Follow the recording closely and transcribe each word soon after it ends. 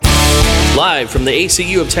Live from the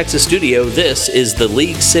ACU of Texas studio, this is the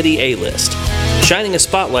League City A-List, shining a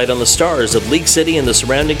spotlight on the stars of League City and the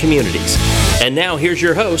surrounding communities. And now here's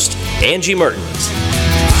your host, Angie Mertens.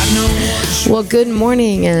 Well, good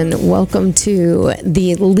morning and welcome to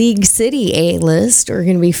the League City A-List. We're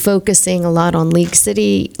going to be focusing a lot on League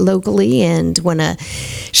City locally and want to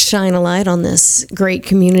shine a light on this great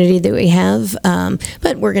community that we have.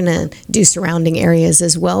 But we're going to do surrounding areas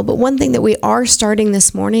as well. But one thing that we are starting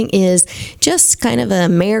this morning is just kind of a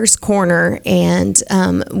mayor's corner. And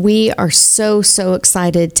we are so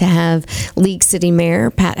excited to have League City Mayor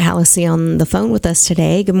Pat Hallisey on the phone with us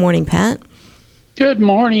today. Good morning, Pat. Good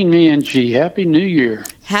morning, Angie. Happy New Year.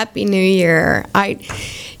 Happy New Year.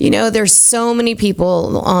 There's so many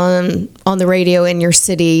people on the radio in your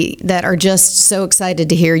city that are just so excited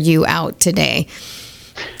to hear you out today.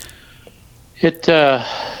 And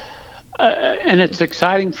it's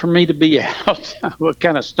exciting for me to be out. I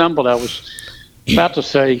kind of stumbled. I was about to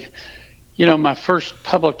say, my first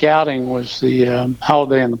public outing was the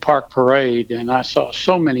Holiday in the Park parade, and I saw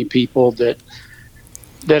so many people that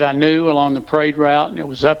I knew along the parade route, and it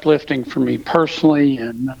was uplifting for me personally.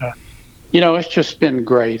 And, it's just been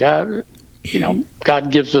great.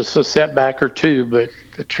 God gives us a setback or two, but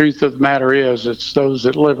the truth of the matter is it's those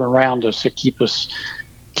that live around us that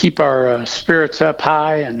keep our spirits up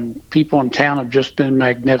high, and people in town have just been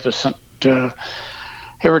magnificent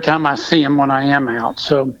every time I see them when I am out.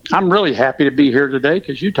 So I'm really happy to be here today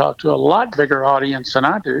because you talk to a lot bigger audience than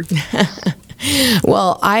I do.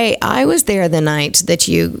 Well, I was there the night that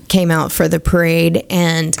you came out for the parade,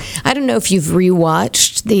 and I don't know if you've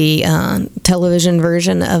rewatched the television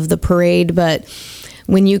version of the parade, but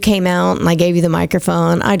when you came out and I gave you the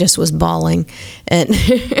microphone, I just was bawling. And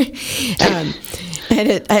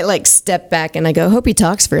I stepped back and I go, hope he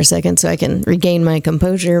talks for a second so I can regain my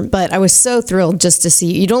composure. But I was so thrilled just to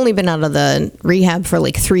see you. You'd only been out of the rehab for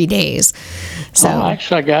 3 days. So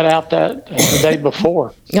actually, I got out the day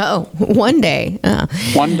before. Oh, one day.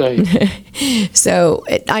 One day. So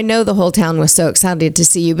I know the whole town was so excited to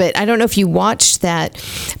see you, but I don't know if you watched that.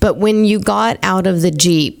 But when you got out of the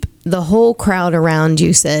Jeep, the whole crowd around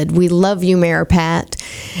you said, "We love you, Mayor Pat,"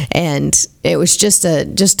 and it was just a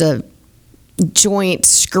joint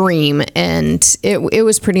scream, and it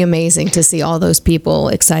was pretty amazing to see all those people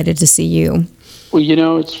excited to see you. Well,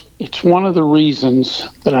 it's one of the reasons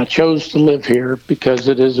that I chose to live here, because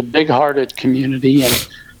it is a big-hearted community, and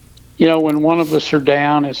when one of us are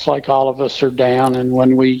down, it's like all of us are down, and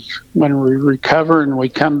when we recover and we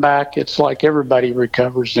come back, it's like everybody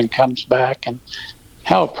recovers and comes back. And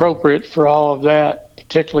how appropriate for all of that,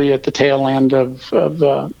 particularly at the tail end of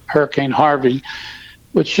Hurricane Harvey,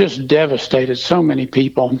 which just devastated so many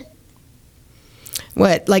people.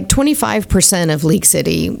 What, 25% of League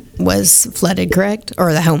City was flooded, correct?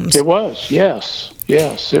 Or the homes? It was, yes.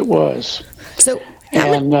 Yes, it was. So, how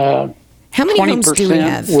many homes do we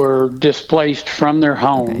have? 20% were displaced from their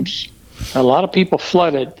homes. Okay. A lot of people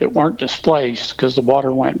flooded that weren't displaced because the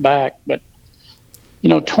water went back. But,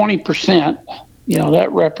 20%,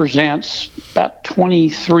 that represents about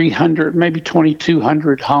 2,300, maybe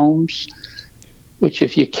 2,200 homes, which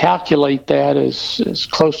if you calculate that is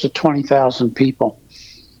close to 20,000 people.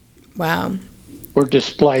 Wow. Were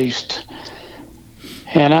displaced.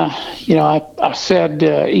 And, I said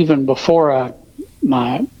even before I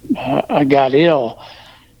got ill,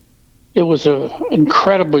 it was an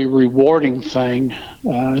incredibly rewarding thing.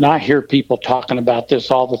 And I hear people talking about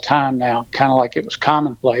this all the time now, kind of like it was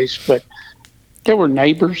commonplace, but there were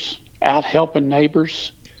neighbors out helping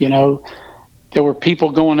neighbors. There were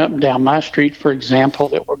people going up and down my street, for example,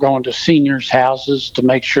 that were going to seniors' houses to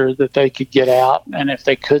make sure that they could get out. And if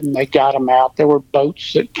they couldn't, they got them out. There were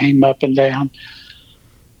boats that came up and down.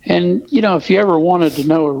 And, if you ever wanted to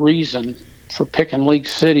know a reason for picking League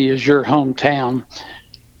City as your hometown,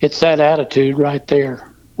 it's that attitude right there.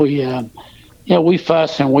 We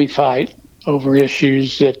fuss and we fight over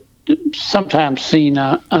issues that sometimes seem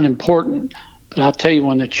unimportant. But I'll tell you,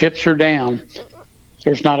 when the chips are down,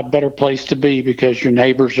 there's not a better place to be because your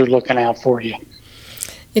neighbors are looking out for you.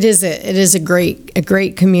 It is a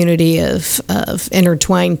great community of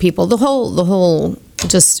intertwined people. The whole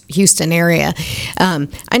just Houston area. I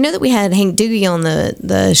know that we had Hank Doogie on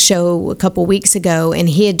the show a couple weeks ago, and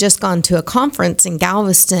he had just gone to a conference in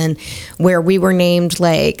Galveston where we were named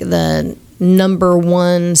the number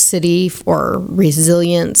one city for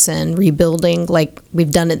resilience and rebuilding.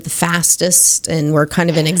 We've done it the fastest, and we're kind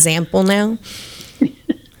of an example now.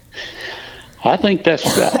 I think that's.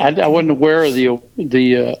 I wasn't aware of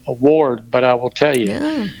the award, but I will tell you,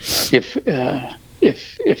 if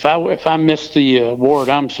I missed the award,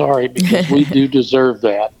 I'm sorry, because we do deserve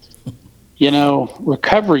that.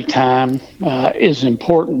 recovery time is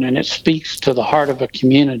important, and it speaks to the heart of a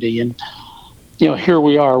community. And, here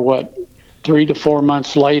we are, 3 to 4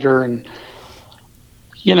 months later, and,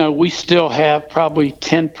 we still have probably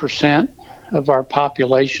 10% of our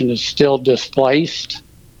population is still displaced,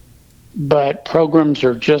 but programs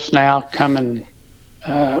are just now coming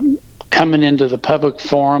into the public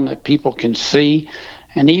forum that people can see.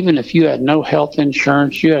 And even if you had no health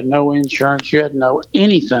insurance, you had no insurance, you had no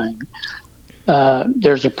anything,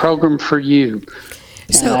 there's a program for you.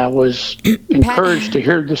 So, and I was encouraged to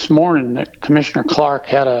hear this morning that Commissioner Clark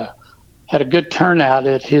had a good turnout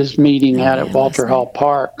at his meeting out at Walter Hall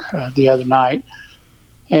Park the other night.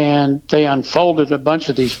 And they unfolded a bunch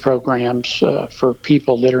of these programs for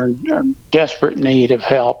people that are in desperate need of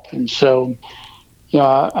help. And so,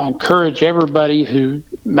 I encourage everybody who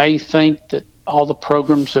may think that all the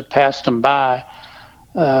programs have passed them by,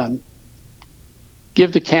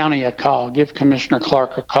 give the county a call, give Commissioner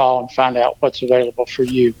Clark a call, and find out what's available for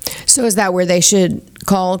you. So is that where they should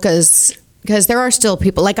call? Because there are still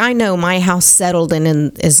people, like I know my house settled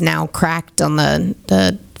and is now cracked on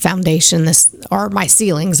the foundation, or my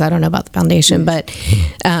ceilings. I don't know about the foundation, but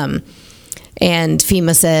and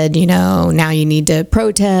FEMA said, now you need to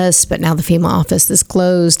protest, but now the FEMA office is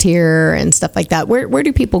closed here and stuff like that. Where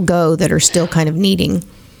do people go that are still kind of needing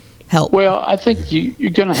help? Well, I think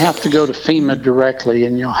you're going to have to go to FEMA directly,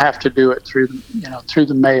 and you'll have to do it through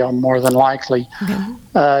the mail more than likely. Okay.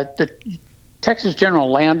 The Texas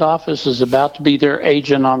General Land Office is about to be their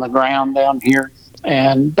agent on the ground down here,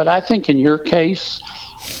 but I think in your case,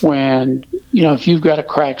 when if you've got a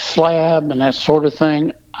cracked slab and that sort of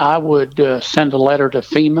thing, I would send a letter to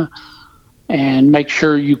FEMA and make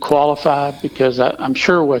sure you qualify, because I'm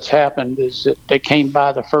sure what's happened is that they came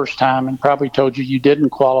by the first time and probably told you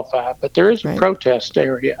didn't qualify. But there is a protest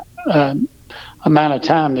area, amount of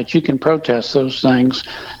time that you can protest those things.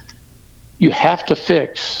 You have to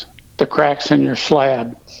fix the cracks in your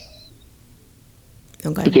slab.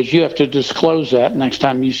 Okay. Because you have to disclose that next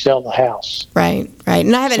time you sell the house. Right.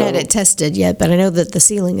 And I haven't had it tested yet, but I know that the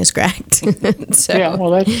ceiling is cracked. So, yeah, well,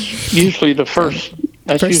 that's usually the first.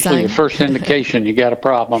 That's usually the first indication you got a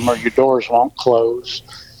problem, or your doors won't close.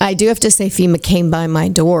 I do have to say, FEMA came by my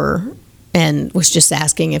door and was just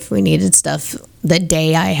asking if we needed stuff the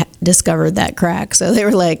day I discovered that crack. So they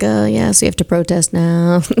were like, so you have to protest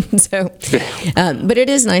now. But it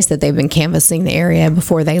is nice that they've been canvassing the area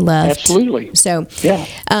before they left. Absolutely. So, yeah.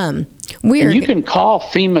 And you can call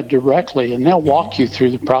FEMA directly, and they'll walk you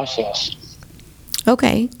through the process.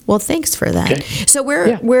 Okay. Well, thanks for that. Okay. So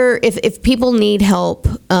if people need help,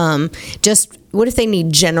 what if they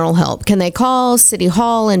need general help? Can they call City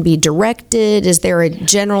Hall and be directed? Is there a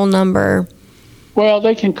general number? Well,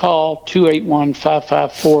 they can call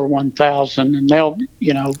 281-554-1000, and they'll,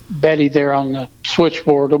 Betty there on the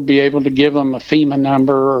switchboard will be able to give them a FEMA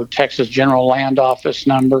number or Texas General Land Office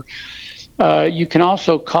number. You can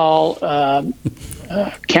also call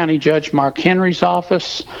County Judge Mark Henry's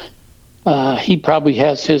office. He probably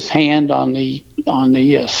has his hand on the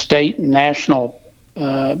state and national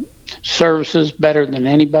services better than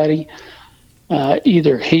anybody.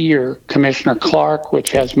 Either he or Commissioner Clark,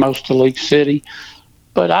 which has most of League City.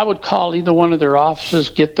 But I would call either one of their offices,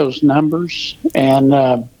 get those numbers.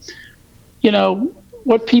 And,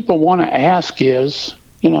 what people want to ask is,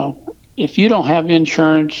 if you don't have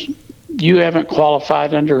insurance, you haven't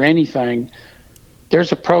qualified under anything,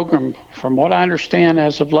 there's a program, from what I understand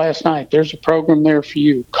as of last night, there's a program there for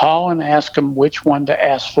you. Call and ask them which one to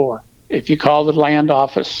ask for. If you call the land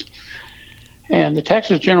office, and the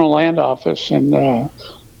Texas General Land Office and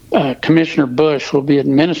Commissioner Bush will be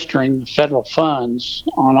administering the federal funds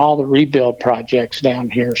on all the rebuild projects down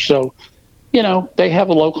here. So, they have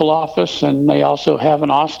a local office, and they also have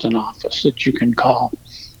an Austin office that you can call.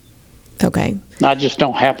 Okay. I just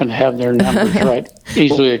don't happen to have their numbers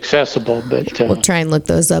easily accessible, but we'll try and look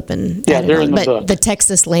those up and they're in the book. The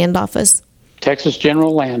Texas Land Office. Texas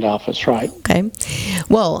General Land Office, right. Okay.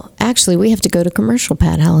 Well, actually, we have to go to commercial,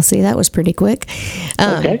 Pat Hallisey. That was pretty quick.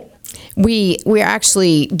 Okay. We are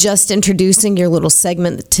actually just introducing your little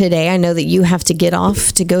segment today. I know that you have to get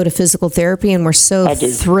off to go to physical therapy, and we're so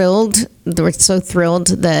thrilled. We're so thrilled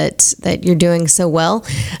that you're doing so well.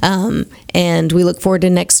 And we look forward to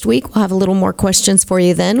next week. We'll have a little more questions for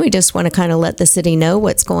you then. We just want to kind of let the city know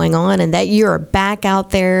what's going on and that you're back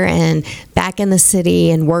out there and back in the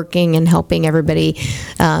city and working and helping everybody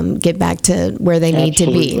get back to where they need to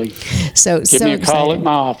be. So give me a call at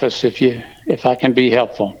my office if I can be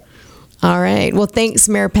helpful. All right. Well, thanks,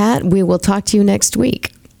 Mayor Pat. We will talk to you next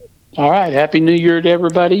week. All right. Happy New Year to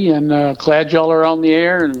everybody, and glad y'all are on the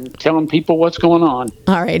air and telling people what's going on.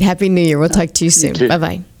 All right. Happy New Year. We'll talk to you soon. too.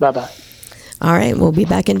 Bye-bye. Bye-bye. All right. We'll be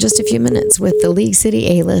back in just a few minutes with the League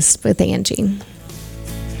City A-List with Angie.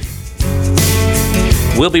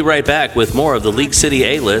 We'll be right back with more of the League City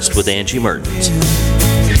A-List with Angie Mertens.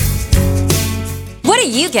 What do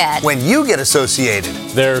you get when you get associated?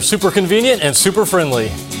 They're super convenient and super friendly.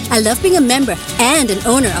 I love being a member and an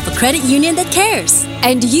owner of a credit union that cares.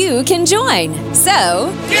 And you can join.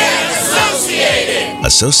 So, get associated!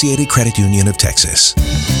 Associated Credit Union of Texas.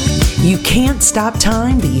 You can't stop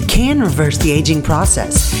time, but you can reverse the aging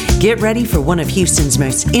process. Get ready for one of Houston's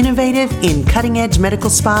most innovative and cutting-edge medical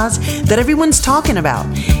spas that everyone's talking about.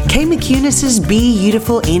 Kay McCunis's Be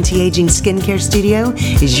Beautiful Anti-Aging Skincare Studio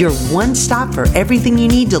is your one-stop for everything you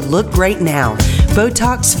need to look great now.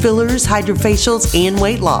 Botox, fillers, hydrofacials, and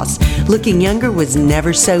weight loss. Looking younger was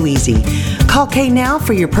never so easy. Call Kay now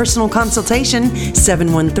for your personal consultation,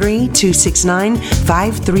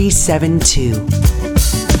 713-269-5372.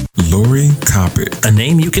 Lori Coppett. A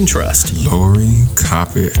name you can trust. Lori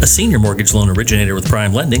Coppett. A senior mortgage loan originator with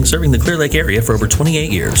Prime Lending, serving the Clear Lake area for over 28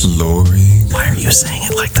 years. Lori. Why are you saying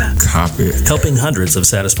it like that? Coppett. Helping hundreds of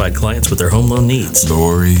satisfied clients with their home loan needs.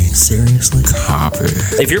 Lori. Seriously?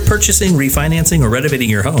 Coppett. If you're purchasing, refinancing, or renovating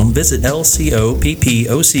your home, visit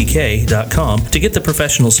lcoppok.com to get the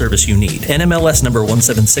professional service you need. NMLS number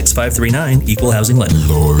 176539, Equal Housing Lender.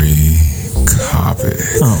 Lori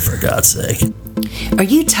Coppett. Oh, for God's sake. Are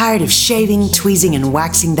you tired of shaving, tweezing, and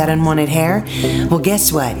waxing that unwanted hair? Well,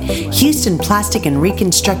 guess what? Houston Plastic and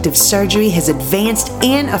Reconstructive Surgery has advanced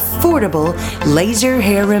and affordable laser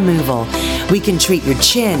hair removal. We can treat your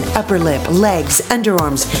chin, upper lip, legs,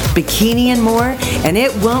 underarms, bikini, and more, and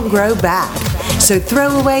it won't grow back. So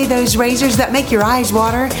throw away those razors that make your eyes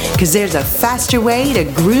water, because there's a faster way to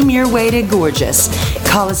groom your way to gorgeous.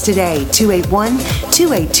 Call us today,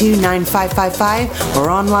 281-282-9555, or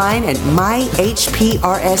online at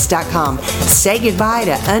myhprs.com. Say goodbye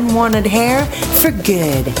to unwanted hair for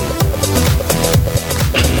good.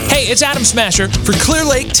 Hey, it's Adam Smasher for Clear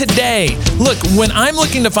Lake Today. Look, when I'm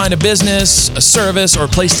looking to find a business, a service, or a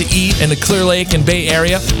place to eat in the Clear Lake and Bay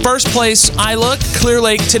Area, first place I look,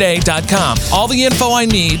 clearlaketoday.com. All the info I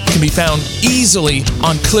need can be found easily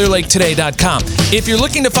on clearlaketoday.com. If you're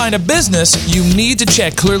looking to find a business, you need to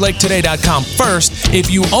check clearlaketoday.com first.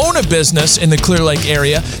 If you own a business in the Clear Lake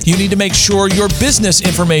area, you need to make sure your business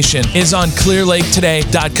information is on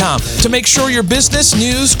clearlaketoday.com. To make sure your business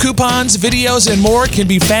news, coupons, videos, and more can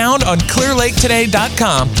be found on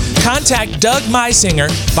clearlaketoday.com. Contact Doug Meisinger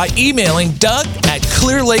by emailing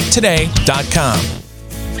doug@clearlaketoday.com.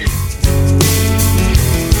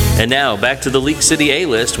 And now, back to the League City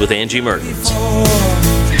A-List with Angie Mertens.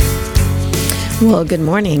 Well, good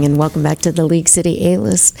morning and welcome back to the League City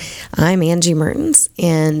A-List. I'm Angie Mertens,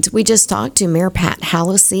 and we just talked to Mayor Pat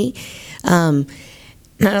Hallisey.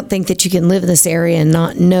 I don't think that you can live in this area and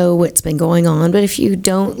not know what's been going on, but if you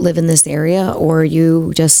don't live in this area or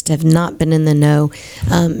you just have not been in the know,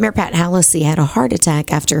 Mayor Pat Hallisey had a heart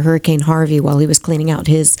attack after Hurricane Harvey while he was cleaning out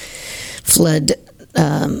his flooded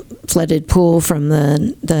pool from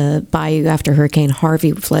the bayou after Hurricane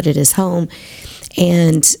Harvey flooded his home.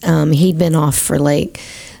 And he'd been off for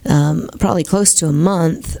probably close to a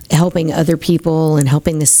month, helping other people and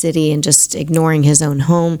helping the city and just ignoring his own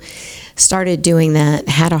home. Started doing that,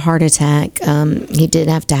 had a heart attack. He did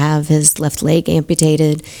have to have his left leg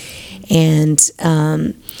amputated.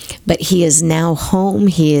 But he is now home.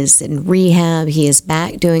 He is in rehab. He is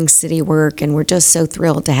back doing city work, and we're just so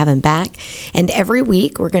thrilled to have him back. And every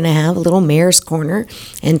week we're going to have a little Mayor's Corner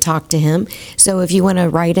and talk to him. So if you want to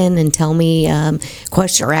write in and tell me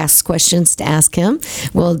or ask questions to ask him,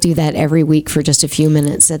 we'll do that every week for just a few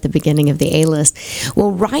minutes at the beginning of the A-List.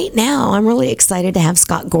 Well, right now I'm really excited to have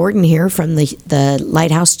Scott Gordon here from the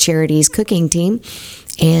Lighthouse Charities cooking team.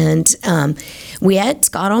 And we had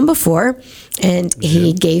Scott on before, and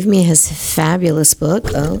he gave me his fabulous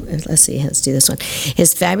book. Oh, let's see, let's do this one.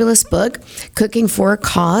 His fabulous book, Cooking for a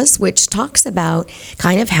Cause, which talks about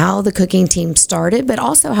kind of how the cooking team started, but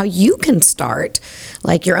also how you can start,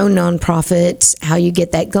 like your own nonprofit, how you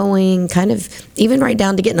get that going, kind of even right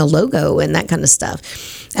down to getting a logo and that kind of stuff.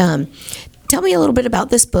 Tell me a little bit about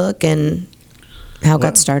this book and how it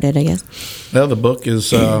got started, I guess. Well, the book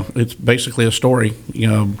is it's basically a story. You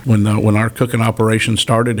know, when our cooking operation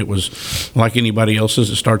started, it was like anybody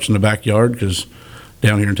else's. It starts in the backyard because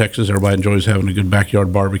down here in Texas, everybody enjoys having a good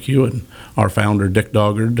backyard barbecue. And our founder, Dick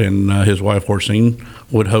Doggard, and his wife, Horsine,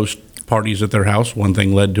 would host parties at their house. One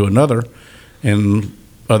thing led to another. And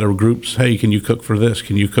other groups, hey, can you cook for this?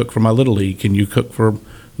 Can you cook for my Little League? Can you cook for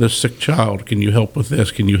this sick child. Can you help with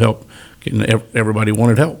this? Can you help? Everybody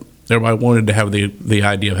wanted help. Everybody wanted to have the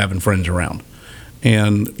idea of having friends around.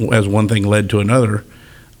 And as one thing led to another,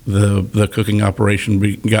 the cooking operation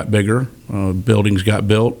got bigger. Buildings got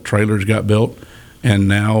built, trailers got built, and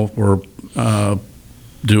now we're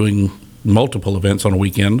doing multiple events on a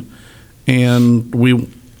weekend. And we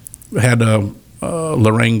had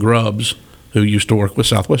Lorraine Grubbs, who used to work with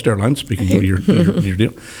Southwest Airlines, speaking of your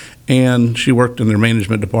deal, and she worked in their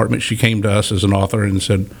management department. She came to us as an author and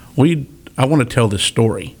said, I want to tell this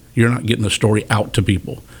story. You're not getting the story out to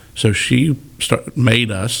people. So she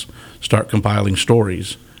made us start compiling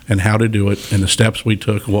stories and how to do it and the steps we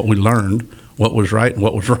took, what we learned, what was right and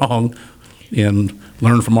what was wrong, and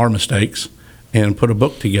learn from our mistakes, and put a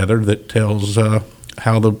book together that tells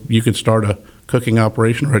how you could start a cooking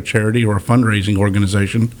operation or a charity or a fundraising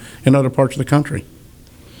organization in other parts of the country.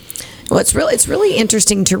 Well, it's really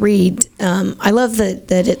interesting to read. I love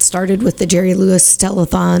that it started with the Jerry Lewis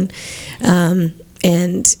telethon,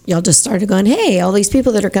 and y'all just started going, hey, all these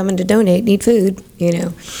people that are coming to donate need food,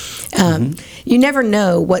 You never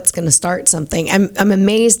know what's going to start something. I'm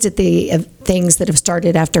amazed at the things that have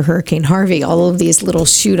started after Hurricane Harvey, all of these little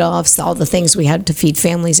shoot-offs, all the things we had to feed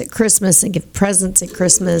families at Christmas and give presents at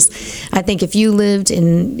Christmas. I think if you lived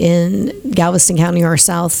in Galveston County or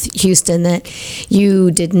South Houston, that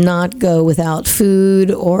you did not go without food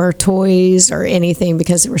or toys or anything,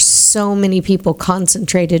 because there were so many people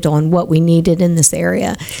concentrated on what we needed in this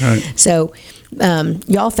area. Right. So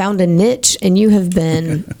y'all found a niche, and you have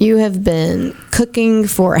been cooking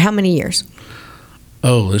for how many years?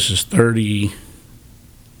 Oh, this is 27,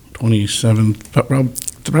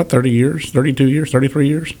 it's about 30 years, 32 years, 33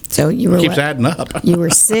 years. So you were keeps adding up. You were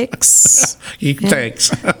 6.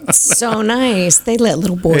 Thanks. So nice. They let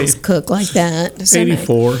little boys cook like that. So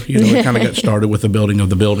 84. Nice. We kind of got started with the building,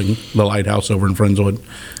 the lighthouse over in Friendswood,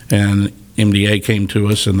 and MDA came to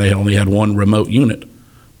us, and they only had one remote unit.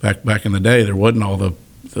 Back in the day, there wasn't all the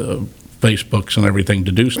Facebooks and everything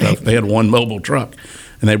to do stuff. Right. They had one mobile truck,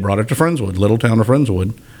 and they brought it to Friendswood, little town of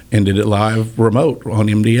Friendswood, and did it live remote on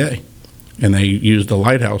MDA. And they used the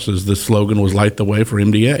lighthouse as the slogan was "Light the Way for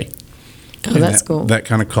MDA." Oh, and that's cool. That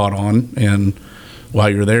kind of caught on, and while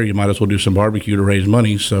you're there, you might as well do some barbecue to raise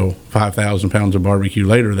money. So 5,000 pounds of barbecue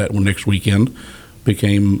later, that next weekend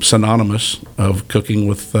became synonymous of cooking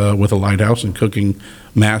with a lighthouse and cooking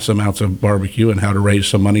mass amounts of barbecue and how to raise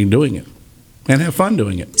some money doing it and have fun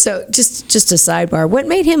doing it. So just a sidebar, what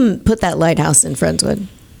made him put that lighthouse in Friendswood?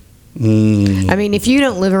 I mean, if you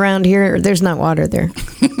don't live around here, there's not water there.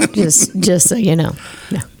 just so you know.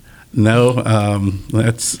 No,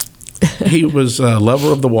 he was a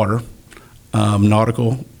lover of the water,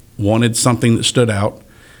 nautical, wanted something that stood out.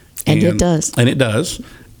 And it does. And it does.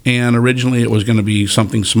 And originally it was going to be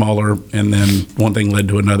something smaller, and then one thing led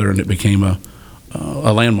to another, and it became a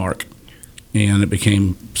landmark. And it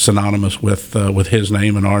became synonymous with his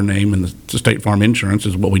name and our name, and the State Farm Insurance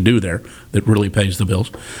is what we do there that really pays the bills.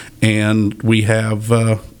 And we have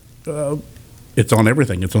it's on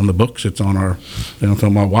everything. It's on the books. It's on it's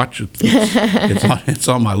on my watch. It's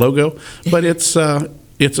on my logo. But it's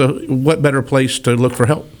what better place to look for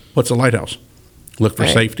help? What's a lighthouse? Look for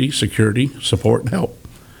safety, security, support, and help.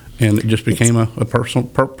 And it just became a personal,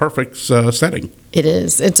 perfect setting. It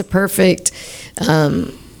is. It's a perfect.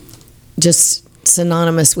 Just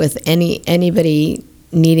synonymous with anybody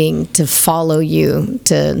needing to follow you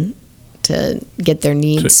to get their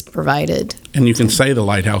needs provided. And you can say the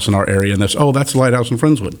lighthouse in our area, and that's the lighthouse in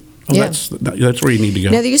Friendswood. Oh, yeah. That's where you need to go.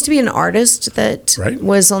 Now, there used to be an artist that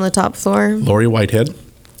was on the top floor. Lori Whitehead.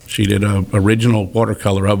 She did an original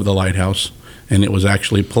watercolor of the lighthouse, and it was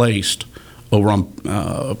actually placed over on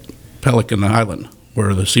Pelican Island,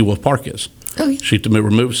 where the Seawolf Park is. Oh, yeah. She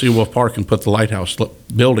removed Seawolf Park and put the lighthouse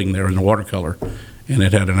building there in the watercolor, and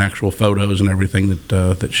it had an actual photos and everything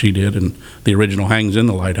that she did, and the original hangs in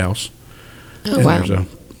the lighthouse. Oh, and wow. There's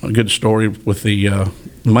a good story with the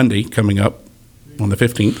Monday coming up on the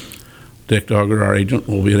 15th. Dick Dogger, our agent,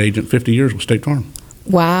 will be an agent 50 years with State Farm.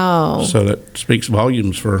 Wow. So that speaks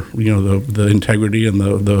volumes for the integrity and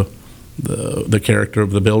the character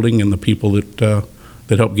of the building and the people that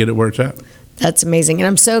help get it where it's at. That's amazing. And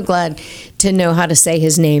I'm so glad to know how to say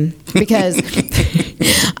his name, because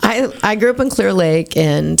I grew up in Clear Lake,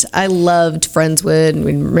 and I loved Friendswood, and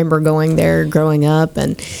we remember going there growing up,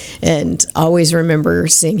 and always remember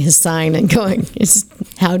seeing his sign and going,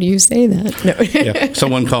 how do you say that? No. Yeah,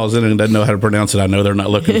 someone calls in and doesn't know how to pronounce it. I know they're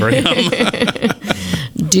not looking for him.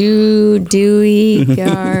 Dewey,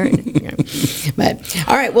 but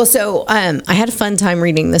all right. Well, so I had a fun time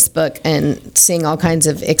reading this book and seeing all kinds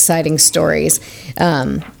of exciting stories.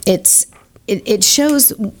 It's it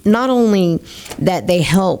shows not only that they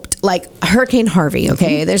helped, like Hurricane Harvey.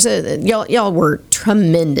 Okay, there's y'all were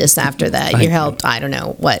tremendous after that. You helped, I don't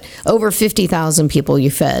know what, over 50,000 people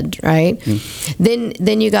you fed, right?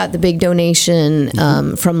 Then you got the big donation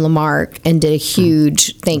from Lamarck and did a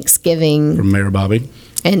huge Thanksgiving from Mayor Bobby.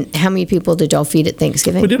 And how many people did y'all feed at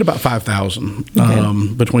Thanksgiving? We did about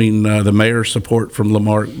 5,000 between the mayor's support from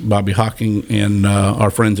Lamarck, Bobby Hocking, and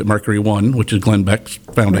our friends at Mercury One, which is Glenn Beck's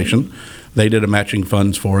foundation. Right. They did a matching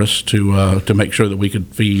funds for us to make sure that we could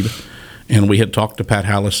feed. And we had talked to Pat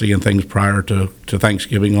Hallisey and things prior to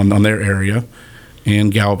Thanksgiving on their area,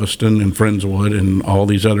 and Galveston and Friendswood and all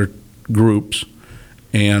these other groups.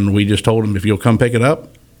 And we just told them, if you'll come pick it up,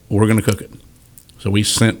 we're going to cook it. So we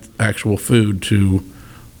sent actual food to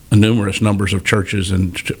numerous numbers of churches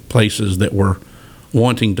and places that were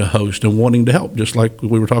wanting to host and wanting to help, just like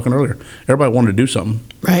we were talking earlier. Everybody wanted to do something.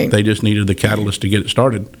 Right. They just needed the catalyst to get it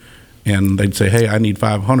started. And they'd say, hey, I need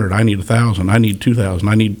 500, I need 1,000, I need 2,000,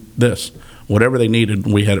 I need this. Whatever they needed,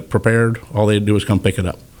 we had it prepared. All they had to do was come pick it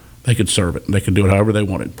up. They could serve it. They could do it however they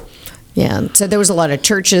wanted. Yeah, so there was a lot of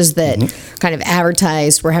churches that kind of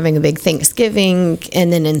advertised we're having a big Thanksgiving,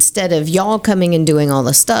 and then instead of y'all coming and doing all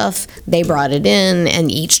the stuff, they brought it in,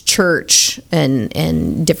 and each church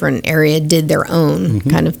and different area did their own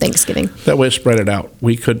kind of Thanksgiving. That way it spread it out.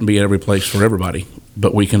 We couldn't be at every place for everybody,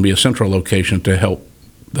 but we can be a central location to help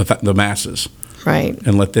the masses. Right.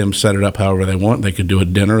 And let them set it up however they want. They could do a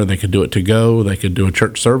dinner, they could do it to go, they could do a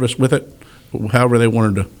church service with it, however they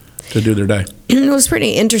wanted to do their day. It was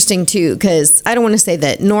pretty interesting, too, because I don't want to say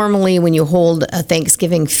that normally when you hold a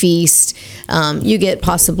Thanksgiving feast, you get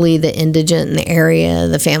possibly the indigent in the area,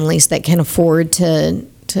 the families that can afford to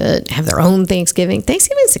have their own Thanksgiving.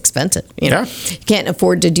 Thanksgiving's expensive. You know? You can't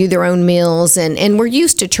afford to do their own meals, and we're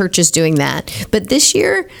used to churches doing that. But this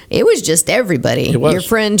year, it was just everybody. Your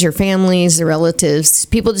friends, your families, the relatives.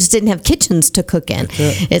 People just didn't have kitchens to cook in.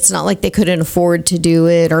 It's not like they couldn't afford to do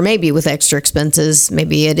it, or maybe with extra expenses,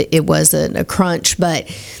 maybe it was a crunch, but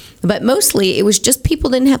mostly it was just people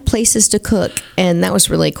didn't have places to cook, and that was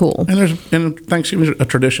really cool. And Thanksgiving is a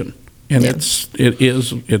tradition. And it's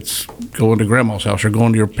going to grandma's house or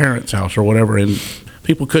going to your parents' house or whatever, and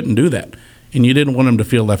people couldn't do that. And you didn't want them to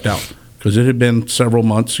feel left out, because it had been several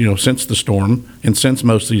months, since the storm, and since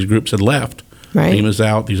most of these groups had left. Right. FEMA's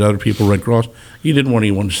out, these other people, Red Cross. You didn't want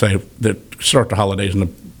anyone to say that start the holidays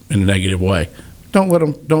in a negative way. Don't let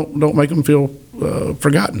them. Don't make them feel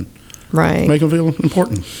forgotten. Right. Make them feel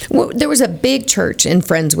important. Well, there was a big church in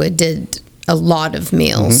Friendswood did a lot of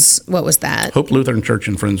meals. What was that? Hope Lutheran Church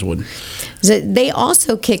in Friendswood. So they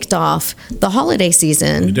also kicked off the holiday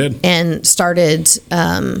season. They did. And started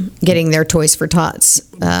getting their Toys for Tots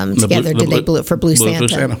together. Did they for Blue Santa? Blue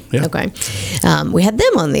Santa, yeah. Okay. We had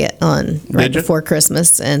them on right before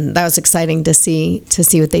Christmas, and that was exciting to see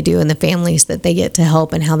what they do and the families that they get to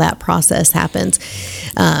help and how that process happens.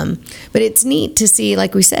 But it's neat to see,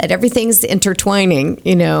 like we said, everything's intertwining.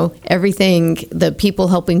 Everything, the people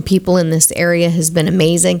helping people in this area has been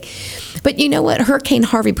amazing. But you know what? Hurricane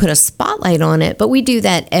Harvey put a spotlight on it, but we do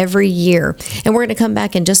that every year. And we're going to come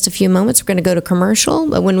back in just a few moments. We're going to go to commercial,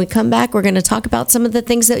 but when we come back, we're going to talk about some of the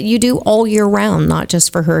things that you do all year round, not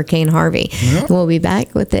just for Hurricane Harvey. Yep. We'll be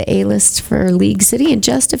back with the A-List for League City in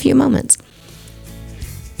just a few moments.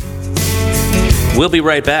 We'll be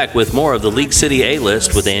right back with more of the League City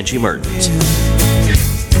A-List with Angie Mertens.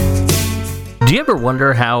 Do you ever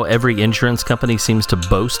wonder how every insurance company seems to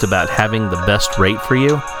boast about having the best rate for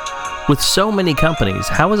you? With so many companies,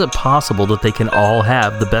 how is it possible that they can all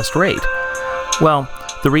have the best rate? Well,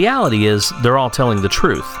 the reality is they're all telling the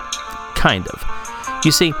truth. Kind of.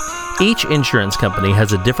 You see, each insurance company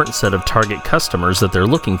has a different set of target customers that they're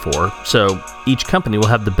looking for, so each company will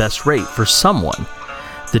have the best rate for someone.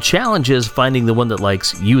 The challenge is finding the one that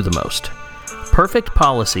likes you the most. Perfect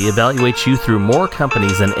Policy evaluates you through more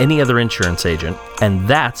companies than any other insurance agent, and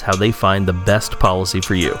that's how they find the best policy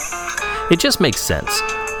for you. It just makes sense.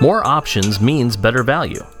 More options means better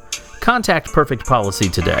value. Contact Perfect Policy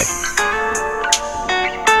today.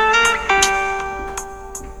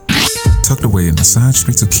 Tucked away in the side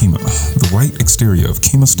streets of Kemah, the white exterior of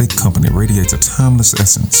Kemah Steak Company radiates a timeless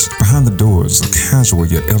essence. Behind the doors, a casual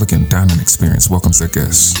yet elegant dining experience welcomes their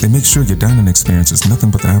guests. They make sure your dining experience is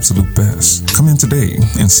nothing but the absolute best. Come in today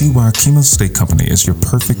and see why Kemah Steak Company is your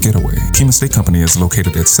perfect getaway. Kemah Steak Company is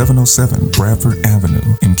located at 707 Bradford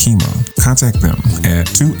Avenue in Kemah. Contact them at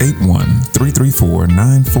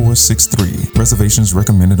 281-334-9463. Reservations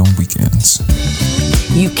recommended on weekends.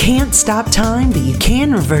 You can't stop time, but you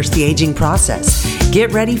can reverse the aging process.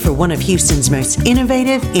 Get ready for one of Houston's most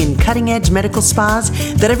innovative and cutting-edge medical spas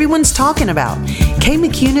that everyone's talking about. Kay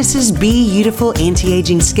McCunis's Be Beautiful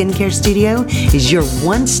Anti-Aging Skincare Studio is your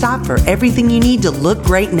one-stop for everything you need to look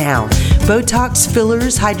great now. Botox,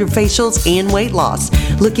 fillers, hydrofacials, and weight loss.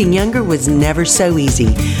 Looking younger was never so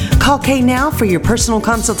easy. Call Kay now for your personal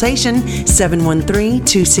consultation,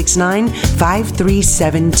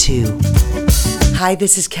 713-269-5372. Hi,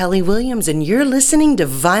 this is Kelly Williams, and you're listening to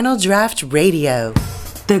Vinyl Draught Radio.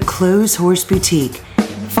 The Clothes Horse Boutique.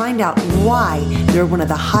 Find out why they're one of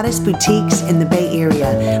the hottest boutiques in the Bay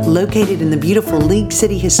Area. Located in the beautiful League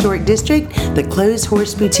City Historic District, the Clothes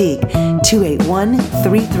Horse Boutique,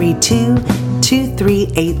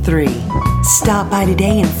 281-332-2383. Stop by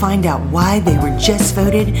today and find out why they were just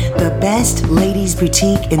voted the best ladies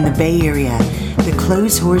boutique in the Bay Area. The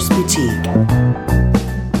Clothes Horse Boutique.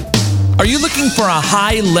 Are you looking for a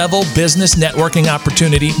high-level business networking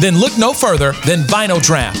opportunity? Then look no further than Vinyl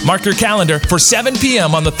Draught. Mark your calendar for 7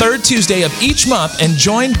 p.m. on the third Tuesday of each month and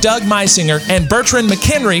join Doug Meisinger and Bertrand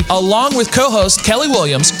McHenry along with co-host Kelly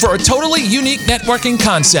Williams for a totally unique networking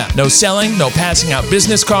concept. No selling, no passing out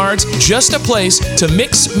business cards, just a place to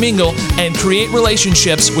mix, mingle, and create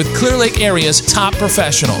relationships with Clear Lake area's top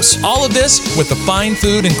professionals. All of this with the fine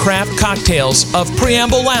food and craft cocktails of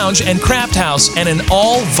Preamble Lounge and Craft House and an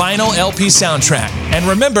all-vinyl LP soundtrack. And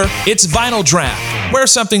remember, it's Vinyl Draught. Wear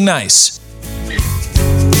something nice.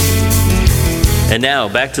 And now,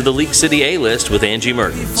 back to the League City A-List with Angie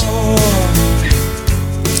Mertens.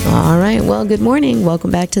 All right. Well, good morning. Welcome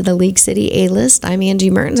back to the League City A-List. I'm Angie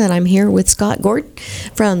Mertens, and I'm here with Scott Gordon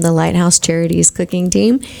from the Lighthouse Charities cooking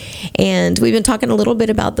team. And we've been talking a little bit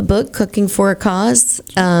about the book, Cooking for a Cause,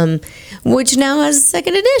 which now has a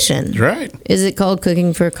second edition. That's right. Is it called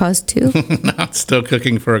Cooking for a Cause 2? No, it's still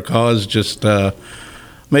Cooking for a Cause, just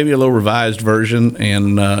maybe a little revised version,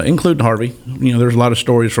 and including Harvey. You know, there's a lot of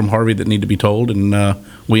stories from Harvey that need to be told, and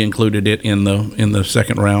we included it in the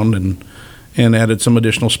second round, and added some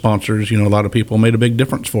additional sponsors. You know, a lot of people made a big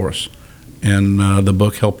difference for us. And the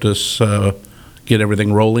book helped us get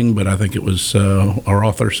everything rolling, but I think it was, our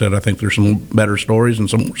author said, I think there's some better stories and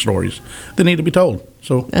some more stories that need to be told.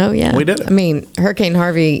 So we did it. I mean, Hurricane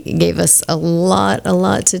Harvey gave us a lot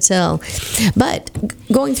to tell. But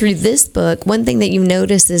going through this book, one thing that you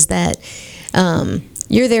notice is that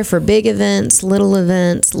you're there for big events, little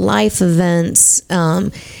events, life events.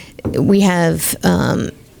 We have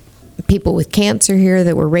people with cancer here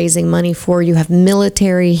that we're raising money for. You have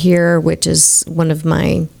military here, which is one of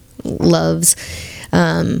my loves.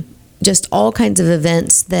 Just all kinds of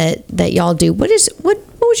events that y'all do. What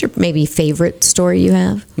was your maybe favorite story you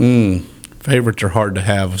have? Favorites are hard to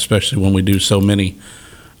have, especially when we do so many.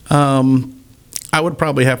 I would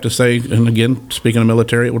probably have to say, and again, speaking of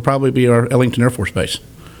military, it would probably be our Ellington Air Force Base.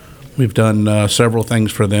 We've done several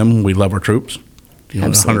things for them. We love our troops,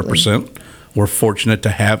 100%. We're fortunate to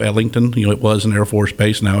have Ellington. You know, it was an Air Force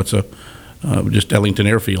base. Now it's just Ellington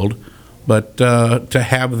Airfield. But to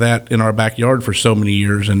have that in our backyard for so many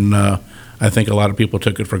years, and I think a lot of people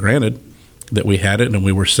took it for granted that we had it and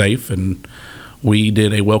we were safe. And we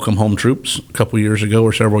did a Welcome Home Troops a couple years ago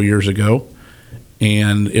or several years ago.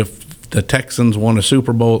 And if the Texans won a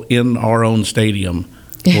Super Bowl in our own stadium,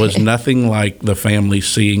 was nothing like the family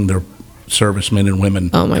seeing their servicemen and women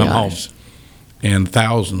come home. And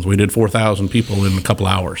thousands. We did 4,000 people in a couple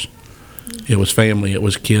hours. It was family. It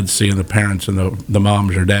was kids seeing the parents and the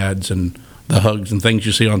moms or dads, and the hugs and things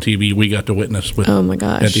you see on TV. We got to witness with. Oh my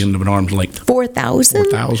gosh! At the end of an arm's length. 4,000.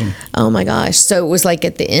 4,000. Oh my gosh! So it was like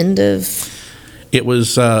at the end of. It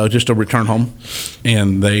was just a return home,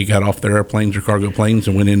 and they got off their airplanes or cargo planes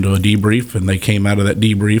and went into a debrief, and they came out of that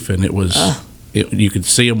debrief, and it was. You could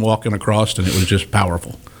see them walking across, and it was just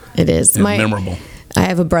powerful. It is memorable. I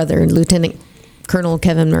have a brother, Lieutenant Colonel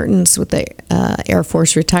Kevin Mertens, with the Air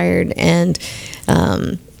Force, retired, and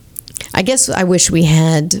I guess I wish we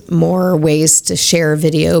had more ways to share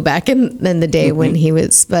video back in the day when he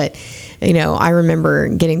was, but you know, I remember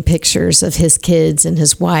getting pictures of his kids and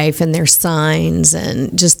his wife and their signs,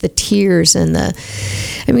 and just the tears and the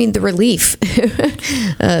relief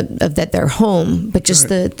of that they're home, but just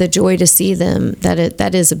the joy to see them.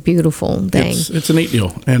 That is a beautiful thing. It's a neat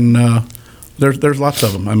deal, and there's lots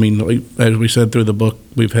of them. I mean, as we said through the book,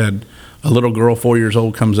 we've had a little girl, 4 years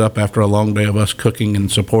old, comes up after a long day of us cooking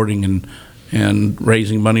and supporting and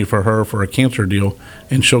raising money for her for a cancer deal,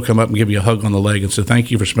 and she'll come up and give you a hug on the leg and say,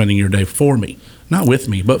 "Thank you for spending your day for me, not with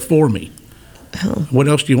me, but for me." Oh. What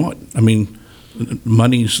else do you want? I mean,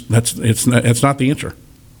 money's it's not the answer.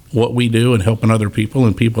 What we do and helping other people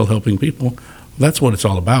and people helping people, that's what it's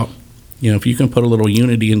all about. You know, if you can put a little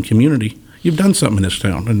unity in community, you've done something in this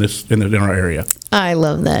town, in our area. I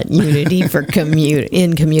love that unity for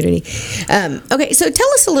community. Okay, so tell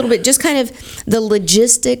us a little bit, just kind of the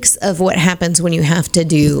logistics of what happens when you have to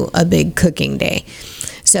do a big cooking day.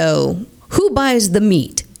 So, who buys the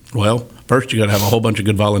meat? Well, first you got to have a whole bunch of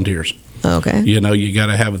good volunteers. Okay. You got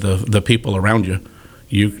to have the people around you.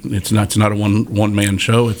 It's not a one man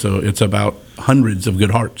show. It's about hundreds of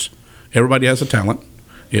good hearts. Everybody has a talent.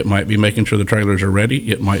 It might be making sure the trailers are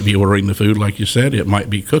ready. It might be ordering the food, like you said. It might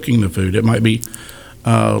be cooking the food. It might be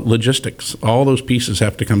logistics. All those pieces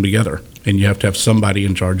have to come together, and you have to have somebody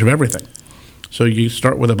in charge of everything. So you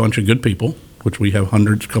start with a bunch of good people, which we have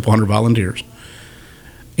a couple hundred volunteers,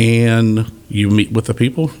 and you meet with the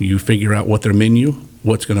people. You figure out what their menu,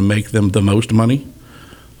 what's going to make them the most money.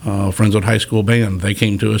 Friendswood High School band, they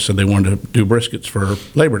came to us and they wanted to do briskets for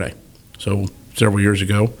Labor Day. So several years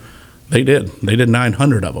ago, they did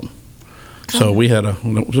 900 of them. So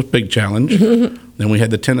it was a big challenge. Then we had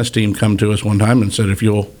the tennis team come to us one time and said,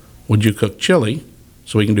 would you cook chili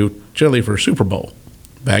so we can do chili for Super Bowl?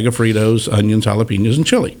 Bag of Fritos, onions, jalapenos, and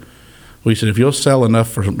chili. We said, if you'll sell enough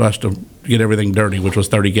for us to get everything dirty, which was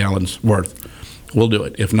 30 gallons worth, we'll do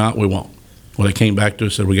it. If not, we won't. Well, they came back to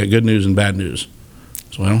us and said, we got good news and bad news.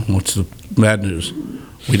 So, well, what's the bad news?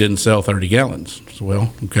 We didn't sell 30 gallons. So,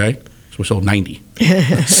 well, okay. So we sold 90.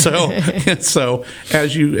 so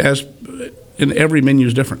and every menu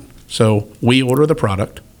is different. So we order the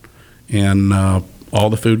product, and all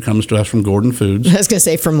the food comes to us from Gordon Foods. I was going to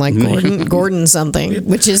say from like Gordon something,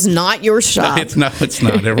 which is not your shop. It's not.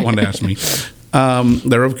 Everyone asks me.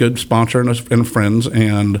 They're a good sponsor and friends,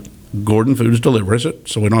 and Gordon Foods delivers it,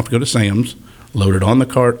 so we don't have to go to Sam's. Load it on the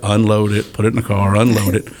cart, unload it, put it in the car,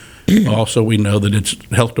 unload it. Also, we know that its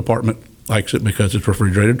health department likes it because it's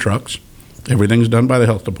refrigerated trucks. Everything's done by the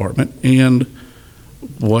health department. And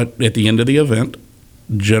at the end of the event,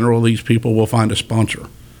 generally these people will find a sponsor.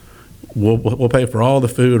 We'll pay for all the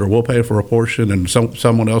food, or we'll pay for a portion, and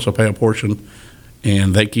someone else will pay a portion,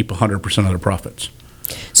 and they keep 100% of their profits.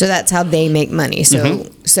 So that's how they make money.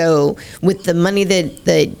 So with the money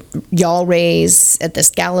that y'all raise at the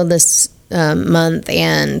Scala this month,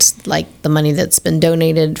 and like the money that's been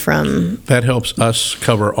donated from, that helps us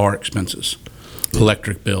cover our expenses,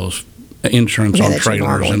 electric bills, insurance on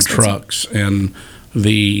trailers and trucks, and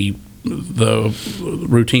the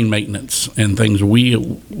routine maintenance and things.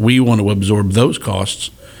 We want to absorb those costs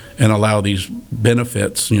and allow these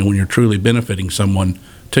benefits, when you're truly benefiting someone,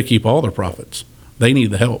 to keep all their profits. They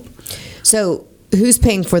need the help. So who's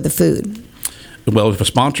paying for the food? Well, if a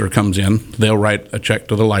sponsor comes in, they'll write a check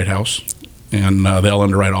to the lighthouse, and they'll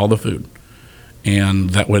underwrite all the food.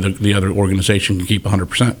 And that way the other organization can keep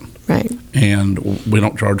 100%. Right. And we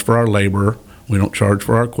don't charge for our labor. We don't charge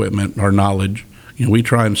for our equipment, our knowledge. We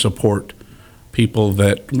try and support people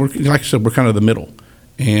that, like I said, we're kind of the middle.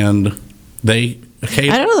 And I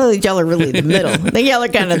don't know that y'all are really the middle. I think y'all are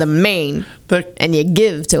kind of the main, and you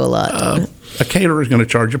give to a lot. A caterer is going to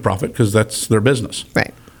charge a profit because that's their business.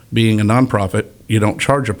 Right. Being a nonprofit, you don't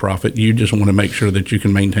charge a profit. You just want to make sure that you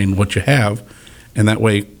can maintain what you have, and that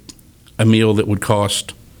way a meal that would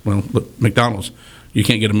cost, McDonald's, you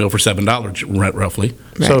can't get a meal for $7 roughly.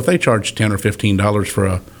 Right. So if they charge $10 or $15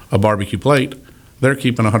 for a barbecue plate, they're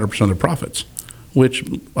keeping 100% of their profits, which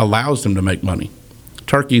allows them to make money.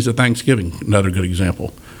 Turkeys at Thanksgiving, another good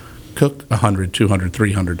example. Cook $100, $200,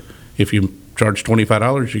 $300. If you charge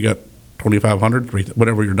 $25, you got $2,500,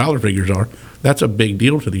 whatever your dollar figures are. That's a big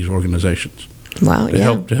deal to these organizations. Wow,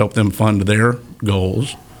 to help them fund their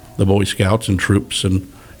goals, the Boy Scouts and troops and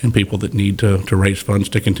people that need to raise funds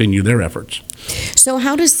to continue their efforts. So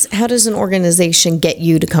how does an organization get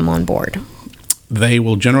you to come on board? They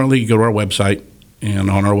will generally go to our website,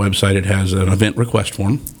 and on our website it has an event request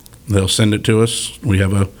form. They'll send it to us. We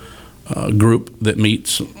have a group that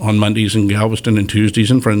meets on Mondays in Galveston and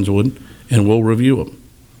Tuesdays in Friendswood, and we'll review them.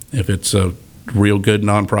 If it's a real good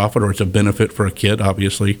nonprofit or it's a benefit for a kid,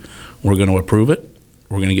 obviously, we're going to approve it.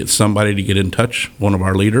 We're going to get somebody to get in touch, one of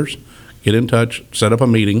our leaders, get in touch, set up a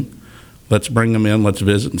meeting. Let's bring them in, let's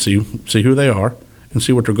visit and see who they are and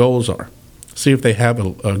see what their goals are. See if they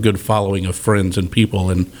have a good following of friends and people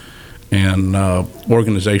and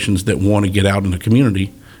organizations that want to get out in the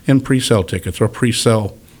community and pre-sell tickets or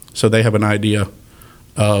pre-sell so they have an idea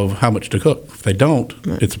of how much to cook. If they don't,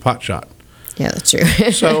 it's a pot shot. Yeah, that's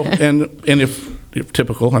true. So, and if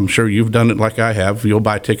typical, I'm sure you've done it like I have, you'll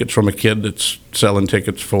buy tickets from a kid that's selling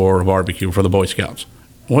tickets for a barbecue for the Boy Scouts.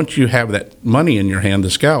 Once you have that money in your hand, the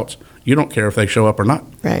Scouts, you don't care if they show up or not.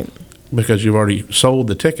 Right. Because you've already sold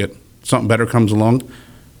the ticket. Something better comes along,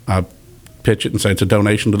 I pitch it and say it's a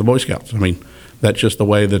donation to the Boy Scouts. I mean, that's just the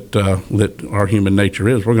way that our human nature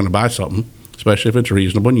is. We're going to buy something, especially if it's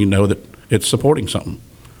reasonable, and you know that it's supporting something.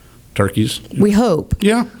 Turkeys. We hope.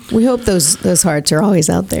 Yeah. We hope those hearts are always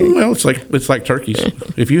out there. Well, it's like turkeys.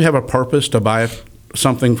 If you have a purpose to buy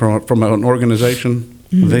something from an organization,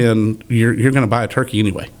 then you're going to buy a turkey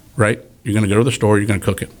anyway, right? You're going to go to the store, you're going to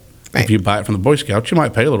cook it. Right. If you buy it from the Boy Scouts, you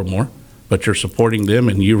might pay a little more, but you're supporting them,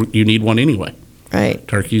 and you need one anyway. Right.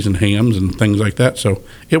 Turkeys and hams and things like that. So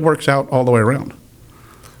it works out all the way around.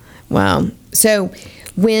 Wow. So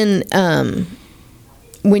when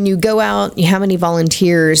you go out, how many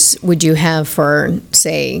volunteers would you have for,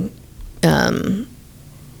 say,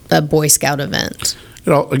 a Boy Scout event?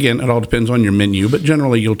 It all depends on your menu, but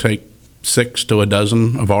generally you'll take 6 to a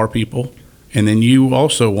dozen of our people, and then you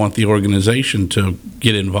also want the organization to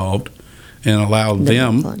get involved and allow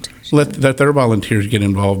let their volunteers get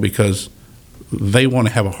involved, because they want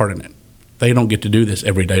to have a heart in it. They don't get to do this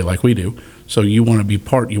every day like we do, so you want to be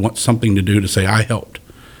part. You want something to do to say, I helped.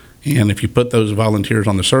 And if you put those volunteers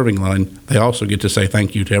on the serving line, they also get to say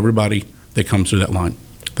thank you to everybody that comes through that line.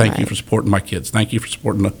 Thank you for supporting my kids. Thank you for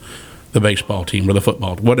supporting the baseball team or the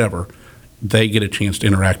football, whatever. They get a chance to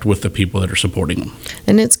interact with the people that are supporting them.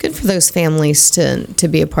 And it's good for those families to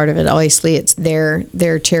be a part of it. Obviously, it's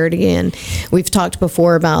their charity, and we've talked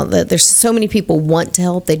before about that there's so many people want to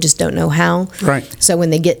help, they just don't know how. Right. So when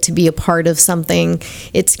they get to be a part of something,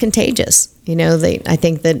 it's contagious. I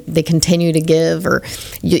think that they continue to give, or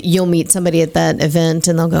you'll meet somebody at that event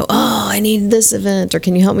and they'll go, oh, I need this event, or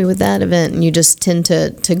can you help me with that event? And you just tend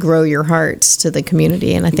to grow your hearts to the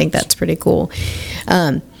community, and I think that's pretty cool.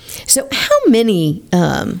 So how many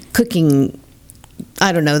cooking,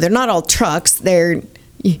 I don't know, they're not all trucks,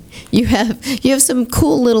 you have some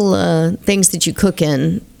cool little things that you cook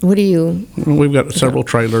in. What do you? We've got several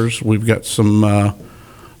trailers. We've got some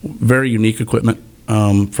very unique equipment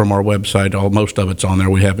from our website. Most of it's on there.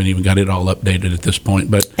 We haven't even got it all updated at this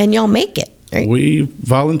point. And y'all make it, right? We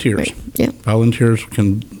volunteers. Right. Yeah. Volunteers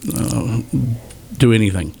can do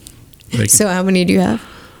anything. So how many do you have?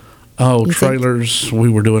 Trailers, we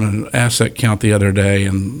were doing an asset count the other day,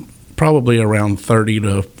 and probably around 30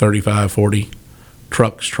 to 35, 40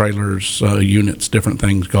 trucks, trailers, units, different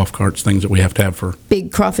things, golf carts, things that we have to have for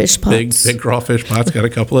big crawfish pots. Big crawfish pots. Got a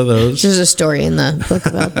couple of those. There's a story in the book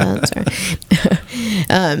about that.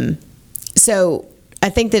 Sorry. So I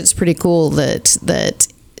think that it's pretty cool that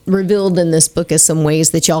revealed in this book is some ways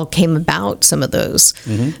that y'all came about some of those.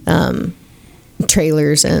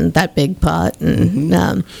 Trailers and that big pot,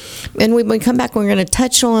 and when we come back, we're going to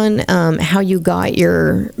touch on how you got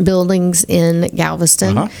your buildings in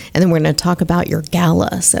Galveston, and then we're going to talk about your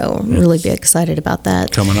gala. So really be excited about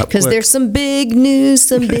that coming up, because there's some big news,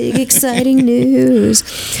 some big exciting news.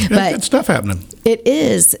 But good stuff happening. It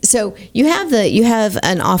is. So you have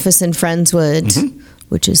an office in Friendswood,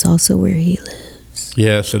 which is also where he lives.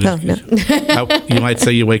 Yes, it is. No. You might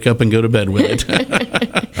say you wake up and go to bed with it.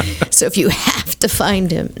 So if you have to find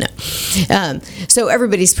him, no. So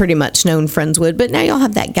everybody's pretty much known Friendswood, but now y'all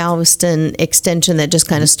have that Galveston extension that just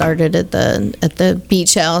kind of started at the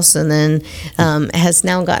beach house, and then has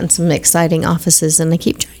now gotten some exciting offices. And I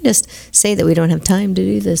keep trying to say that we don't have time to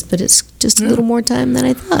do this, but it's just a little more time than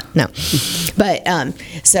I thought. No, but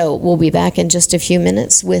so we'll be back in just a few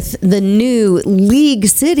minutes with the new League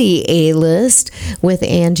City A-list with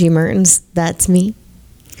Angie Mertens. That's me.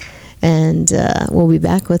 And we'll be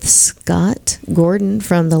back with Scott Gordon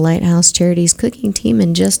from the Lighthouse Charities cooking team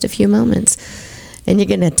in just a few moments. And you're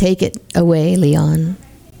going to take it away, Leon.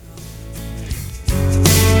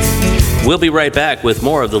 We'll be right back with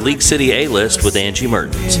more of the League City A-list with Angie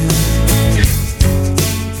Mertens.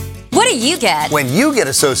 What do you get when you get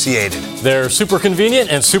associated? They're super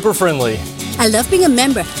convenient and super friendly. I love being a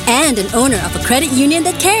member and an owner of a credit union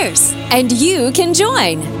that cares. And you can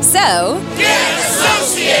join. So, get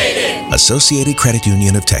associated! Associated Credit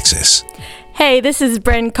Union of Texas. Hey, this is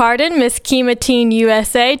Bryn Carden, Miss Kima Teen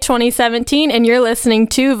USA 2017, and you're listening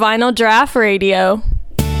to Vinyl Draught Radio.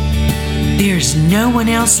 There's no one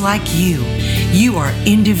else like you. You are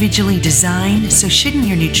individually designed, so shouldn't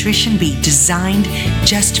your nutrition be designed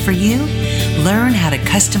just for you? Learn how to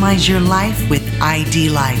customize your life with ID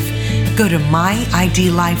Life. Go to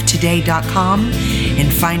myidlifetoday.com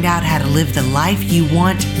and find out how to live the life you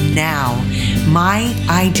want now.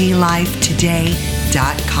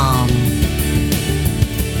 myidlifetoday.com.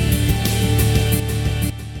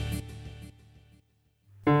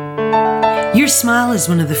 Your smile smile is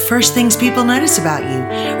one of the first things people notice about you.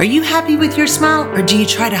 Are you happy with your smile, or do you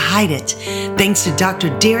try to hide it? Thanks to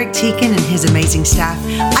Dr. Derek Teakin and his amazing staff,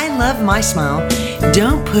 I love my smile.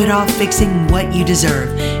 Don't put off fixing what you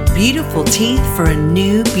deserve. Beautiful teeth for a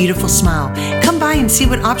new, beautiful smile. Come by and see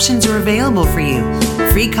what options are available for you.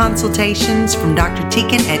 Free consultations from Dr.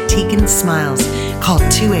 Teakin at Teakin Smiles. Call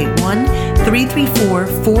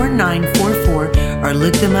 281-334-4944 or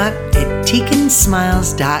look them up at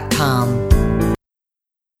teakinsmiles.com.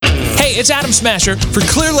 Hey, it's Adam Smasher for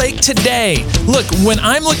Clear Lake Today. Look, when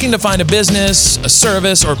I'm looking to find a business, a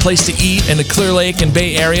service, or a place to eat in the Clear Lake and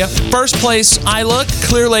Bay Area, first place I look,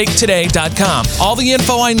 clearlaketoday.com. All the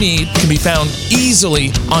info I need can be found easily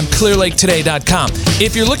on clearlaketoday.com.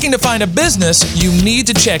 If you're looking to find a business, you need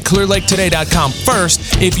to check clearlaketoday.com first.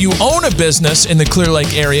 If you own a business in the Clear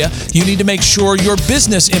Lake area, you need to make sure your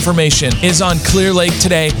business information is on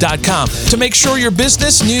clearlaketoday.com. To make sure your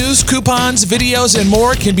business news, coupons, videos, and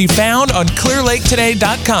more can be found on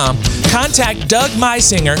clearlaketoday.com, contact Doug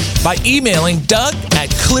Meisinger by emailing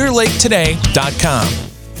doug@clearlaketoday.com.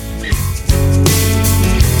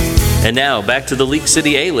 And now, back to the League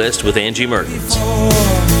City A-List with Angie Mertens.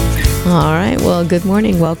 All right. Well, good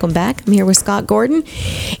morning. Welcome back. I'm here with Scott Gordon,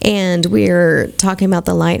 and we're talking about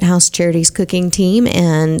the Lighthouse Charities cooking team.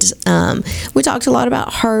 And we talked a lot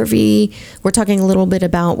about Harvey. We're talking a little bit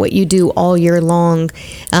about what you do all year long.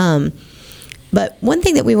 But one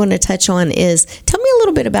thing that we want to touch on is, tell me a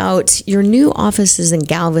little bit about your new offices in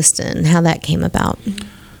Galveston, how that came about.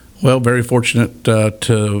 Well, very fortunate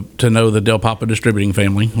to know the Del Papa distributing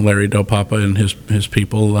family, Larry Del Papa and his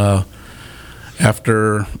people.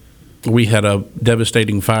 After we had a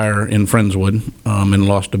devastating fire in Friendswood and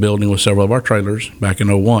lost a building with several of our trailers back in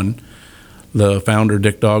 2001, the founder,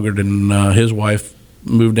 Dick Doggart, and his wife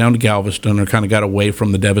moved down to Galveston, or kind of got away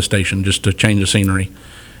from the devastation just to change the scenery.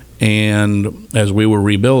 And as we were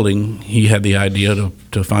rebuilding, he had the idea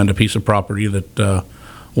to find a piece of property that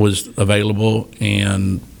was available,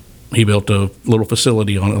 and he built a little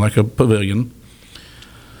facility on it, like a pavilion.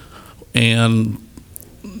 And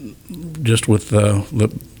just with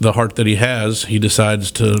the heart that he has, he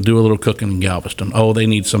decides to do a little cooking in Galveston. Oh, they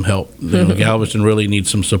need some help. Galveston really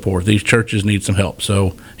needs some support. These churches need some help.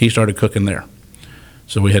 So he started cooking there.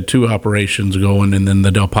 So we had 2 operations going, and then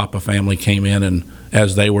the Del Papa family came in, and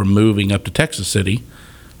as they were moving up to Texas City,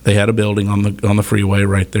 they had a building on the freeway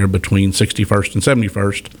right there between 61st and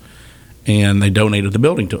 71st, and they donated the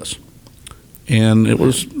building to us. And it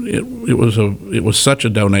was such a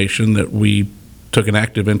donation that we took an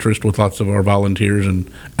active interest with lots of our volunteers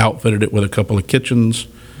and outfitted it with a couple of kitchens,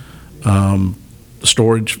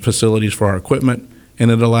 storage facilities for our equipment,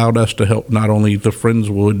 and it allowed us to help not only the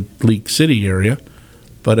Friendswood, League City area,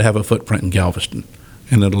 but have a footprint in Galveston.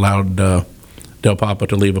 And it allowed Del Papa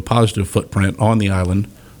to leave a positive footprint on the island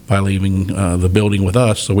by leaving the building with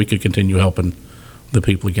us, so we could continue helping the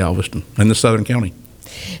people of Galveston and the Southern County.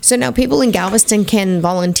 So now people in Galveston can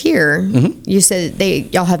volunteer. Mm-hmm. You said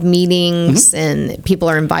y'all have meetings, mm-hmm. and people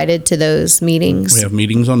are invited to those meetings. We have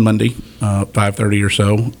meetings on Monday, 5:30 or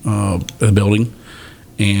so, at the building,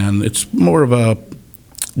 and it's more of a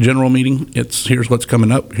general meeting. It's here's what's coming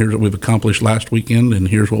up, here's what we've accomplished last weekend, and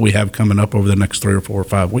here's what we have coming up over the next 3 or 4 or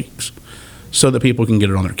 5 weeks, so that people can get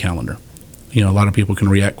it on their calendar. You know, a lot of people can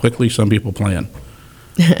react quickly. Some people plan.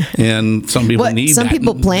 And some people need some that.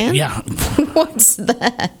 People plan? Yeah. What's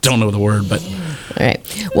that? Don't know the word, but. All right.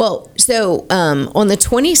 Well, so on the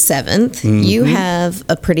 27th, mm-hmm. you have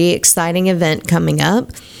a pretty exciting event coming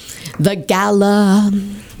up, the Gala.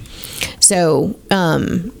 So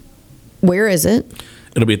where is it?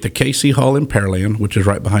 It'll be at the KC Hall in Pearland, which is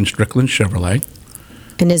right behind Strickland Chevrolet.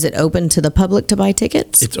 And is it open to the public to buy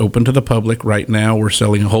tickets? It's open to the public. Right now, we're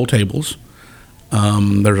selling whole tables.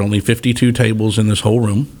 There's only 52 tables in this whole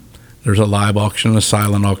room. There's a live auction, a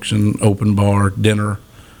silent auction, open bar, dinner,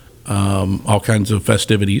 all kinds of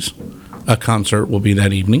festivities. A concert will be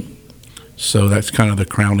that evening. So that's kind of the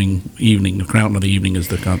crowning evening. The crown of the evening is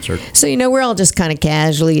the concert. So, you know, we're all just kind of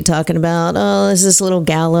casually talking about, oh, there's this little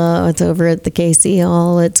gala. It's over at the KC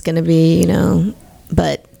Hall. It's going to be, you know.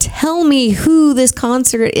 But tell me who this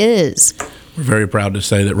concert is. We're very proud to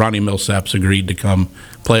say that Ronnie Millsap's agreed to come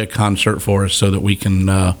play a concert for us so that we can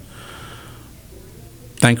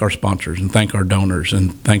thank our sponsors and thank our donors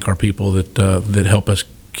and thank our people that help us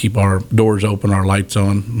keep our doors open, our lights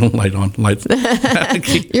on, lights.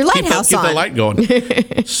 Your lighthouse keep the light going.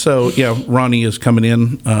 So yeah, Ronnie is coming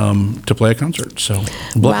in to play a concert. So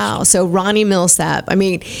wow. So Ronnie Millsap. I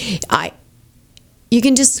mean, you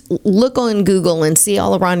can just look on Google and see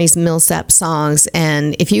all of Ronnie Millsap songs.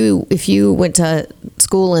 And if you went to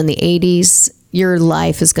school in the 80s your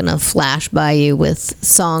life is going to flash by you with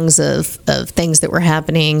songs of things that were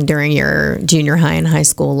happening during your junior high and high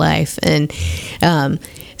school life. And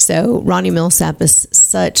so Ronnie Millsap is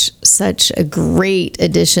such a great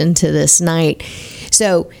addition to this night.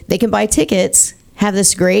 So they can buy tickets, have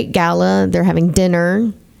this great gala. They're having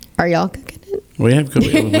dinner. Are y'all cooking it? We are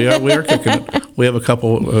cooking it. We have a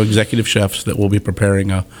couple of executive chefs that will be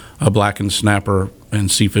preparing a blackened snapper and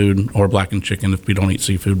seafood, or blackened chicken if we don't eat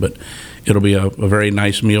seafood, but it'll be a very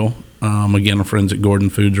nice meal. Again, our friends at Gordon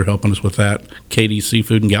Foods are helping us with that. Katie's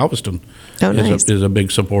Seafood in Galveston is a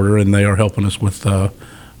big supporter, and they are helping us with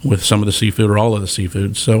some of the seafood, or all of the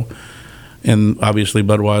seafood. So, and obviously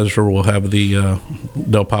Budweiser will have the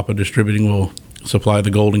Del Papa Distributing will supply the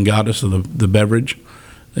Golden Goddess of the beverage.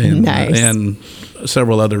 And, nice. And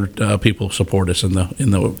several other people support us in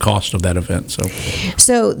the cost of that event.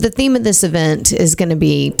 So the theme of this event is going to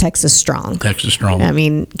be Texas Strong. Texas Strong. I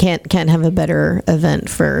mean, can't have a better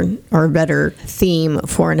event or a better theme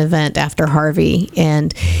for an event after Harvey,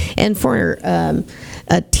 and for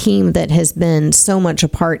a team that has been so much a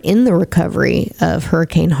part in the recovery of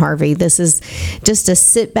Hurricane Harvey. This is just a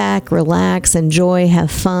sit back, relax, enjoy,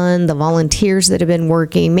 have fun. The volunteers that have been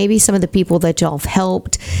working, maybe some of the people that y'all have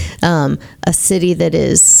helped, a city that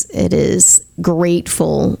is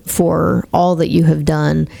grateful for all that you have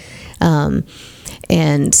done, and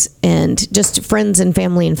just friends and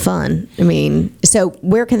family and fun. I mean, so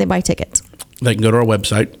where can they buy tickets? They can go to our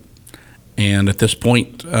website, and at this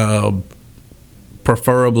point,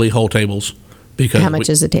 preferably whole tables. Because how much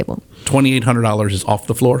is a table? $2,800 is off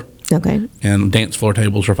the floor. Okay. And dance floor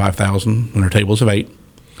tables are $5,000, and our tables of 8.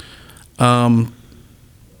 To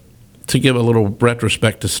give a little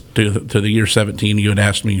retrospect to the year 17, you had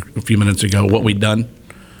asked me a few minutes ago what we'd done.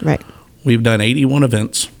 Right. We've done 81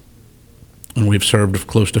 events, and we've served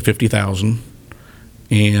close to 50,000,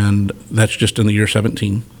 and that's just in the year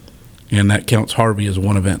 17, and that counts Harvey as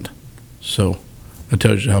one event. So that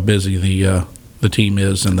tells you how busy the team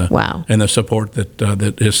is, and the support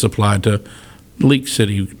that is supplied to League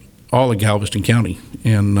City, all of Galveston County,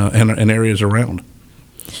 and areas around.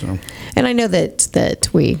 So. And I know that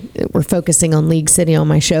we're focusing on League City on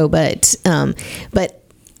my show, but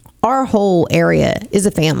our whole area is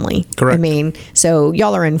a family. Correct. I mean, so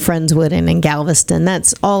y'all are in Friendswood and in Galveston.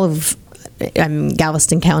 That's all of.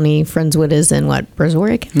 Galveston County. Friendswood is in what?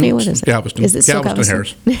 Brazoria County? What is it? Galveston. Is it still Galveston?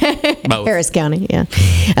 Harris? Both. Harris County, yeah.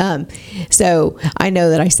 So I know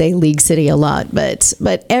that I say League City a lot, but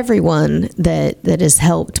everyone that is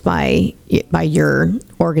helped by your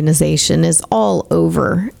organization is all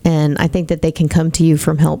over, and I think that they can come to you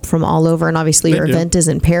from help from all over. And obviously, your event is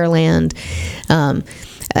in Pearland.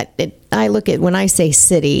 I look at, when I say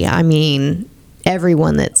city, I mean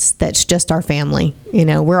everyone that's just our family. You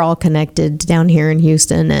know, we're all connected down here in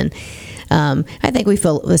Houston, and I think we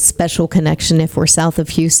feel a special connection if we're south of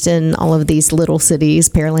Houston. All of these little cities: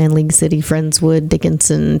 Pearland, League City, Friendswood,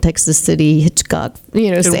 Dickinson, Texas City, Hitchcock,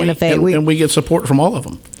 Santa Fe. And we get support from all of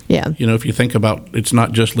them. Yeah. If you think about, it's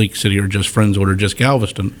not just League City or just Friendswood or just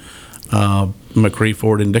Galveston. McCree,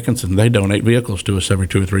 Ford, and Dickinson, they donate vehicles to us every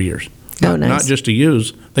 2 or 3 years. Nice. Not just to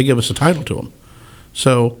use, they give us a title to them.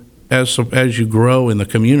 So as you grow in the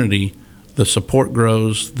community, the support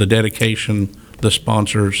grows, the dedication, the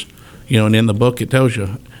sponsors, and in the book it tells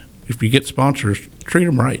you, if you get sponsors, treat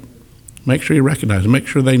them right. Make sure you recognize them. Make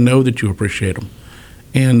sure they know that you appreciate them,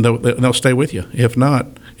 and they'll stay with you. If not,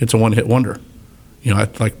 it's a one-hit wonder.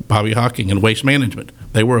 Like Bobby Hawking and Waste Management.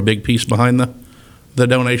 They were a big piece behind the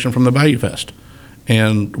donation from the Bayou Fest.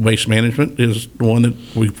 And Waste Management is the one that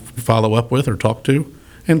we follow up with or talk to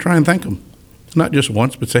and try and thank them. Not just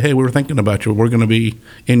once, but say, hey, we were thinking about you. We're going to be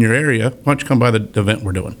in your area. Why don't you come by the event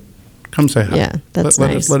we're doing? Come say hi. Yeah, that's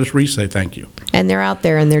nice. Let us re-say thank you. And they're out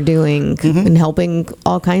there and they're doing and helping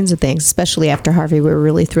all kinds of things, especially after Harvey. We were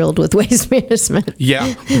really thrilled with Waste Management.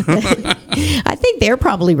 Yeah. I think they're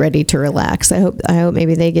probably ready to relax. I hope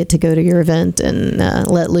maybe they get to go to your event and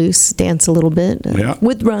let loose, dance a little bit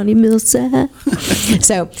with Ronnie Millsap.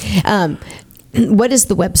 So, what is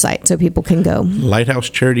the website so people can go?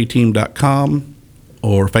 LighthouseCharityTeam.com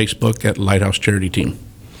or Facebook at Lighthouse Charity Team.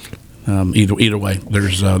 Either way,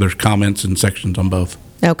 there's comments and sections on both.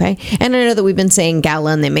 Okay, and I know that we've been saying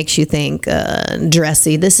gala, and that makes you think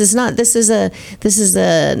dressy. This is not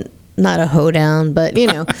a hoedown, but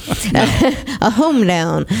a home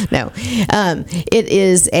down. No, it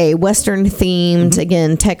is a Western themed.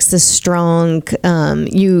 Again, Texas Strong.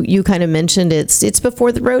 You kind of mentioned it's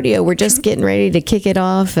before the rodeo. We're just getting ready to kick it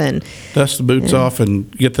off and dust the boots off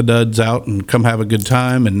and get the duds out and come have a good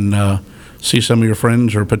time and see some of your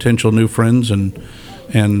friends or potential new friends and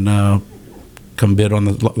come come bid on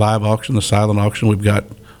the live auction, the silent auction. We've got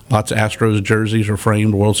lots of Astros jerseys are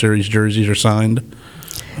framed, World Series jerseys are signed.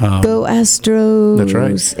 Go Astros. That's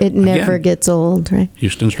right. It never gets old, right?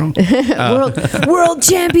 Houston strong. World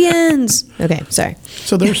champions. Okay, sorry.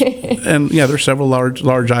 So there's several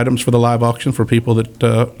large items for the live auction for people that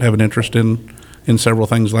have an interest in several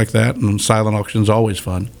things like that, and silent auction is always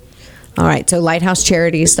fun. All right, so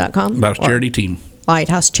lighthousecharities.com? Lighthouse Charity Team.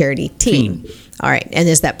 Lighthouse Charity Team. All right, and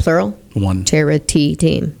is that plural? One. Charity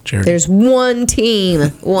team. Charity. There's one team,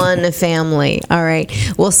 one family. All right.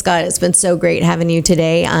 Well, Scott, it's been so great having you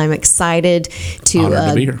today. I'm excited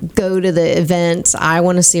to go to the event. I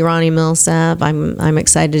want to see Ronnie Millsap. I'm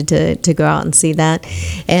excited to go out and see that.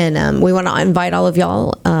 And we want to invite all of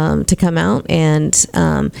y'all to come out. And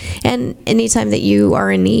anytime that you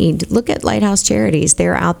are in need, look at Lighthouse Charities.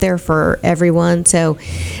 They're out there for everyone. So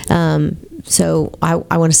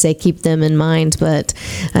I want to say keep them in mind, but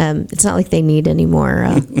it's not like they need any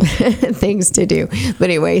more things to do. But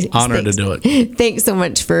anyway, honored to do it. Thanks so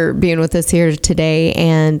much for being with us here today,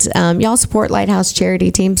 and y'all support Lighthouse Charity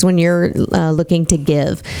Teams when you're looking to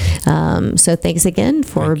give. So thanks again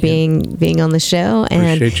for being on the show,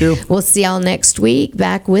 and appreciate you. We'll see y'all next week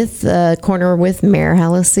back with Corner with Mayor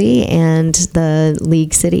Hallisey and the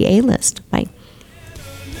League City A-List. Bye.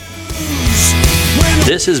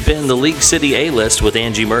 This has been the League City A-List with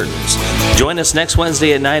Angie Mertens. Join us next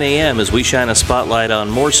Wednesday at 9 a.m. as we shine a spotlight on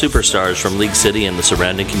more superstars from League City and the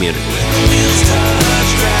surrounding community.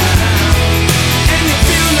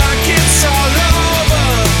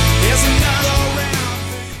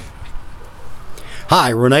 Hi,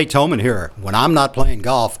 Renee Toman here. When I'm not playing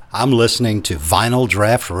golf, I'm listening to Vinyl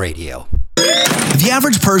Draught Radio. The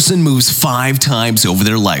average person moves 5 times over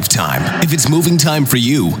their lifetime. If it's moving time for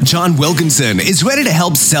you, John Wilkinson is ready to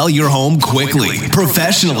help sell your home quickly,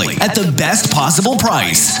 professionally, at the best possible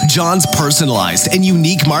price. John's personalized and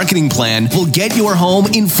unique marketing plan will get your home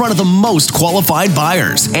in front of the most qualified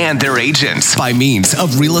buyers and their agents by means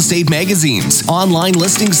of real estate magazines, online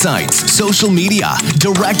listing sites, social media,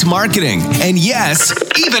 direct marketing, and yes,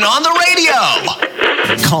 even on the radio.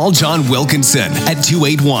 Call John Wilkinson at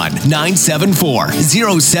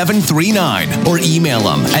 281-974-0739 or email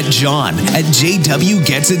him at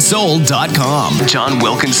john@jwgetsitsold.com. John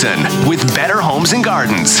Wilkinson with Better Homes and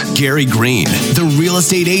Gardens. Gary Green, the real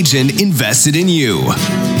estate agent invested in you.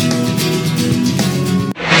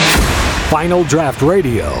 Vinyl Draught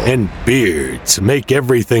Radio and beards make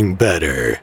everything better.